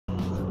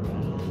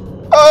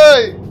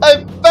Alright,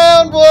 I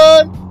found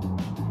one!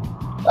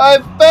 I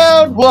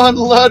found one!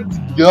 Let's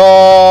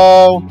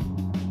go!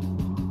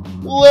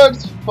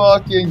 Let's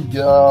fucking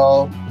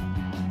go.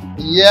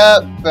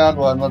 Yep, found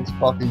one. Let's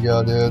fucking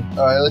go, dude.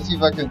 Alright, let's see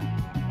if I can...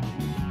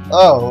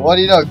 Oh, what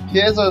do you know?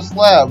 Kiss or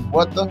slap?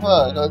 What the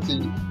fuck? Let's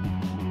see.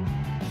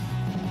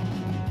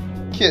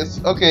 Kiss.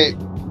 Okay.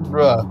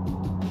 Bruh.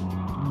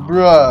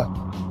 Bruh.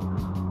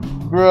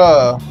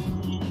 Bruh.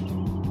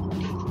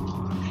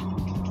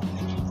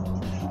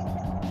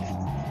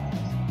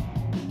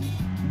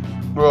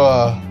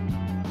 Bruh.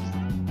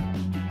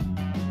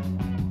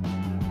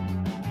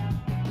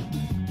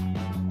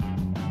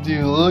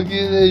 Dude, look at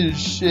this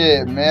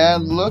shit,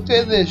 man. Look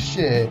at this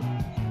shit.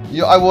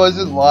 Yo, I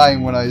wasn't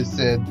lying when I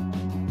said,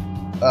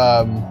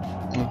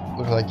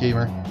 look like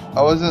gamer.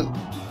 I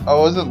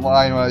wasn't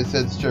lying when I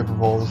said stripper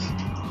poles.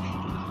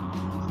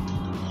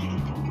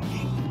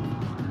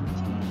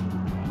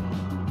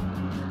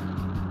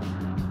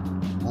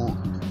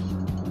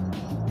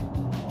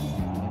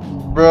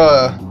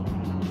 Bruh.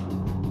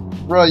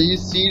 Bruh, you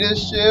see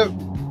this shit?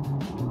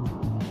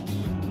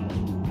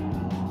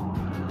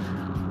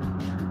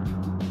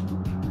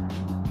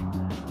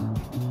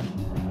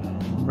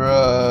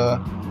 Bruh.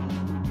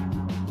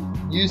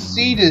 You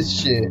see this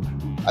shit?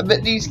 I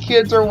bet these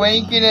kids are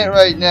wanking it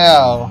right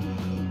now.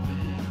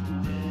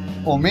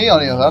 Well, me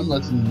on the other hand, I'm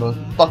listening to those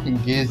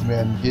fucking Giz,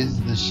 man. Giz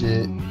the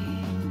shit.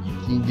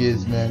 King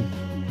Giz, man.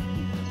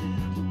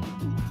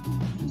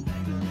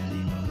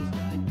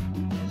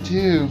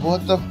 Dude,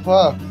 what the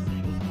fuck?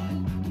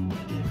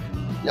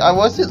 Yeah, I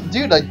wasn't,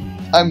 dude.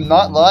 I'm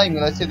not lying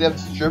when I say they have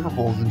stripper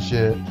poles and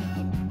shit.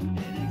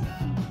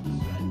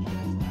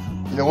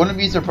 You know, I wouldn't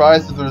be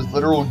surprised if there's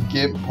literal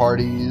GIMP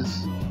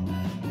parties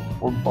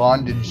or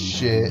bondage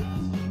shit.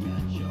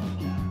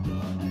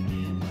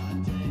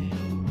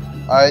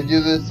 I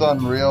do this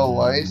on real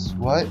life.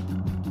 What?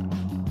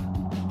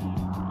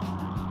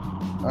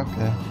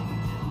 Okay.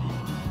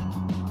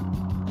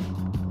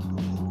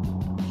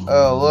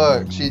 Oh,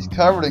 look, she's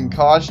covered in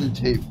caution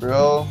tape,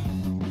 bro.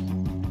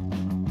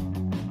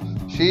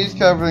 She's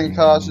covered in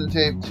caution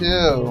tape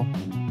too.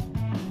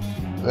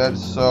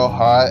 That's so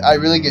hot. I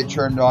really get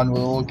turned on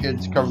when little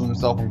kids cover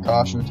themselves in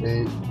caution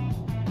tape.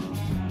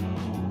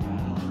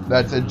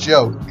 That's a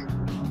joke.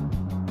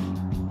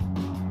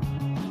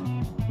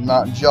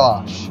 Not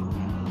Josh.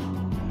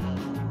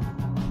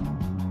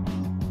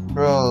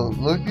 Bro,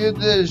 look at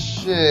this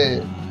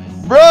shit.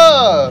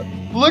 Bruh!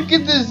 Look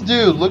at this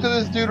dude. Look at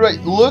this dude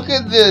right. Look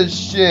at this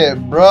shit,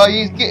 bro.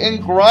 He's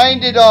getting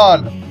grinded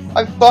on.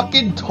 I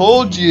fucking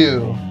told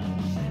you.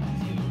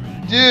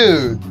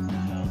 Dude.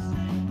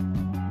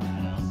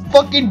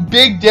 Fucking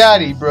Big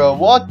Daddy, bro.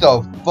 What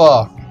the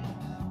fuck?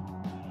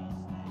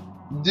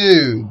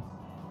 Dude.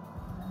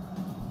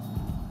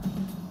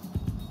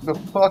 The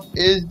fuck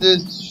is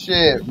this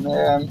shit,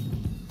 man?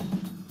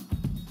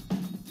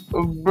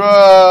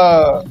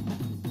 Bruh.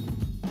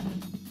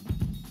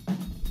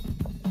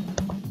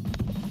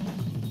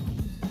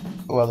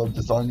 Oh, I love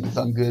this song. It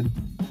sounds good.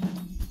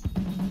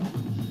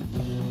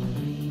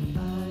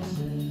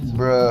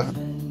 Bruh.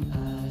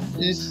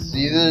 You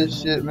see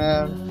this shit,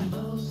 man?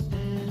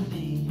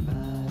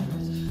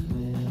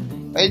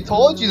 I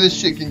told you this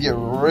shit can get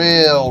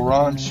real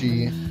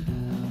raunchy.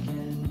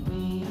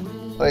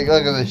 Like,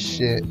 look at this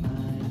shit.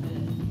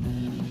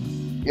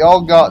 They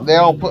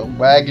all put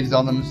wagons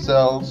on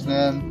themselves,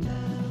 man.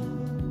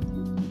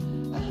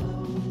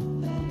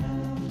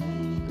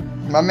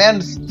 My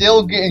man's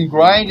still getting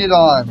grinded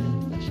on.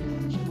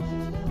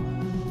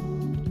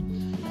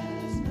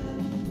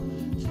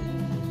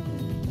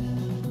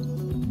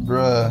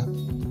 Bruh.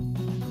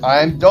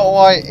 I don't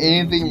want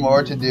anything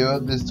more to do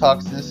with this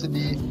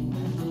toxicity,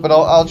 but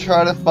I'll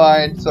try to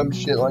find some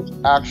shit like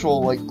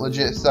actual, like,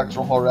 legit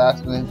sexual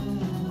harassment.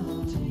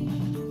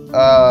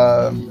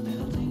 But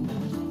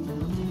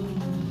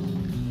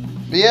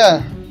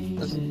yeah,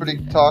 this is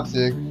pretty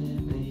toxic.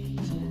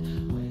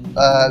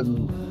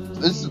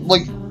 This is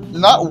like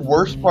not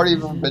worst party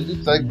I've ever been to,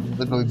 because I've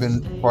literally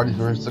been to parties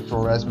where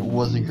sexual harassment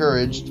was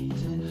encouraged.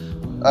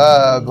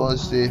 But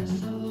let's see.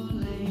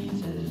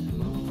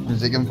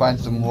 They can find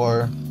some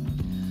more.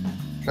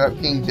 Trap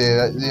King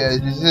Day. Yeah,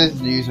 this is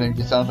the username.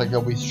 It sounds like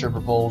there'll be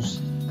stripper poles.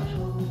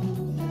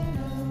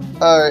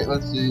 Alright,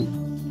 let's see.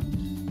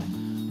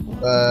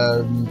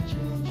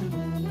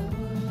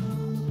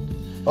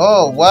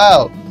 Oh,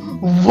 wow.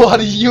 What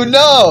do you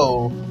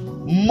know?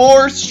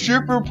 More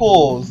stripper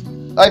poles.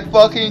 I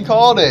fucking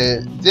called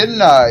it,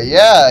 didn't I?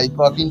 Yeah, I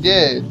fucking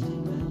did.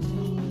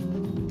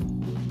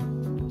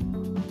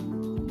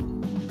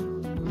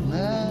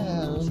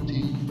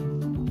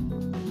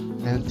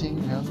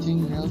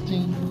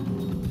 Melting.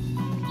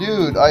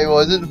 Dude, I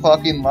wasn't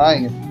fucking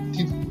lying.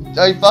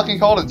 I fucking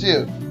called it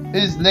too.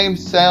 His name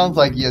sounds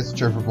like he has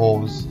stripper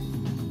poles.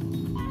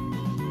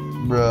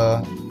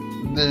 Bruh.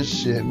 This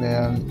shit,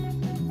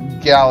 man.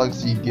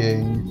 Galaxy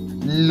Gang.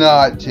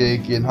 Not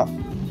taken.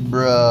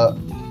 Bruh.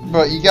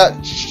 Bro, you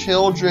got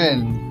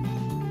children.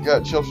 I'm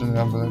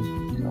gonna,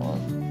 you know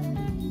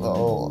what?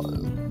 Oh,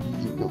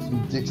 you got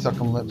some dick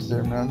sucking lips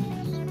there, man.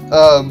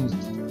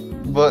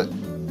 But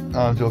oh,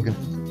 I'm joking.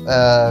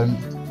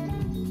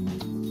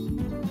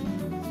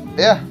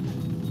 Yeah,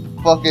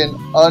 fucking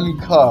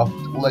uncuffed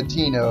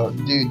Latino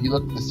dude. You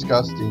look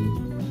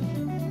disgusting.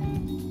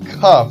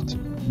 Cuffed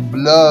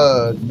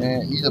blood,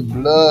 man. Eat the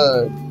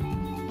blood.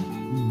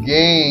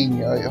 Gang.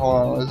 Wait, hold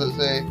on. What does it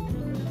say?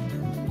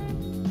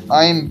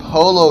 I'm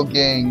polo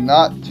gang,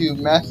 not to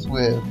mess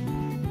with.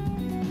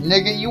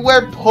 Nigga, you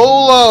wear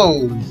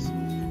polos.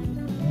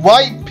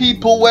 White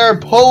people wear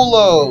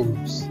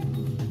polos.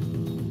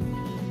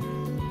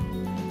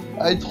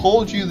 I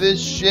told you this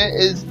shit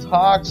is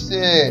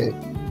toxic.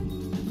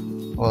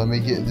 Well, let me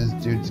get this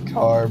dude's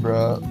car,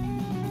 bro.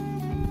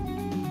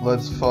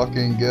 Let's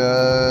fucking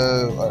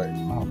go. Alright,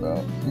 oh,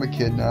 bro. I'm a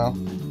kid now.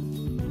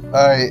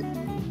 Alright.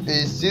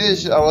 You see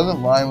this shit? I wasn't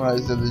lying when I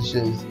said this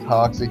shit is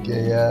toxic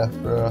AF,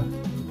 bro.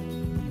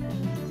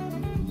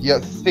 You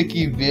got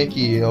Thicky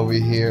Vicky over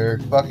here.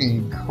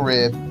 Fucking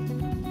Crip.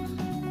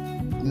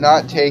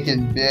 Not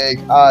taking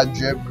big.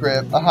 Drip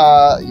Crip.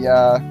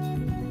 Yeah.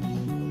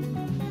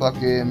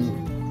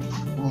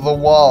 Fucking The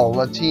Wall,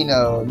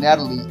 Latino,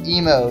 Natalie,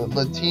 Emo,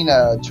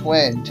 Latina,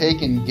 Twin,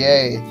 Taken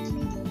Gay.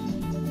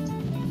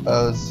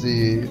 Let's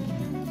see.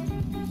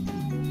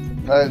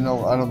 I don't know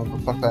what the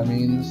fuck that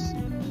means.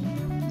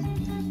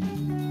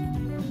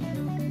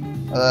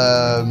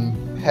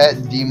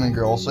 Pet Demon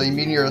Girl. So you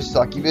mean you're a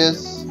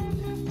succubus?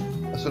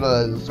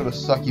 That's what a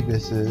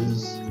succubus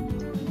is.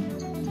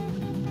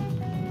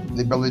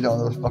 They probably don't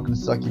know what a fucking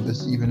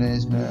succubus even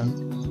is,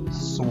 man. I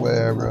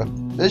swear, bro.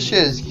 This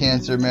shit is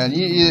cancer, man.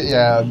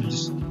 Yeah, I'm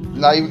just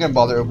not even gonna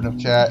bother opening up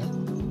chat.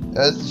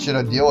 That's the shit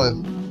I deal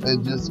with.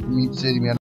 It just meat city, man.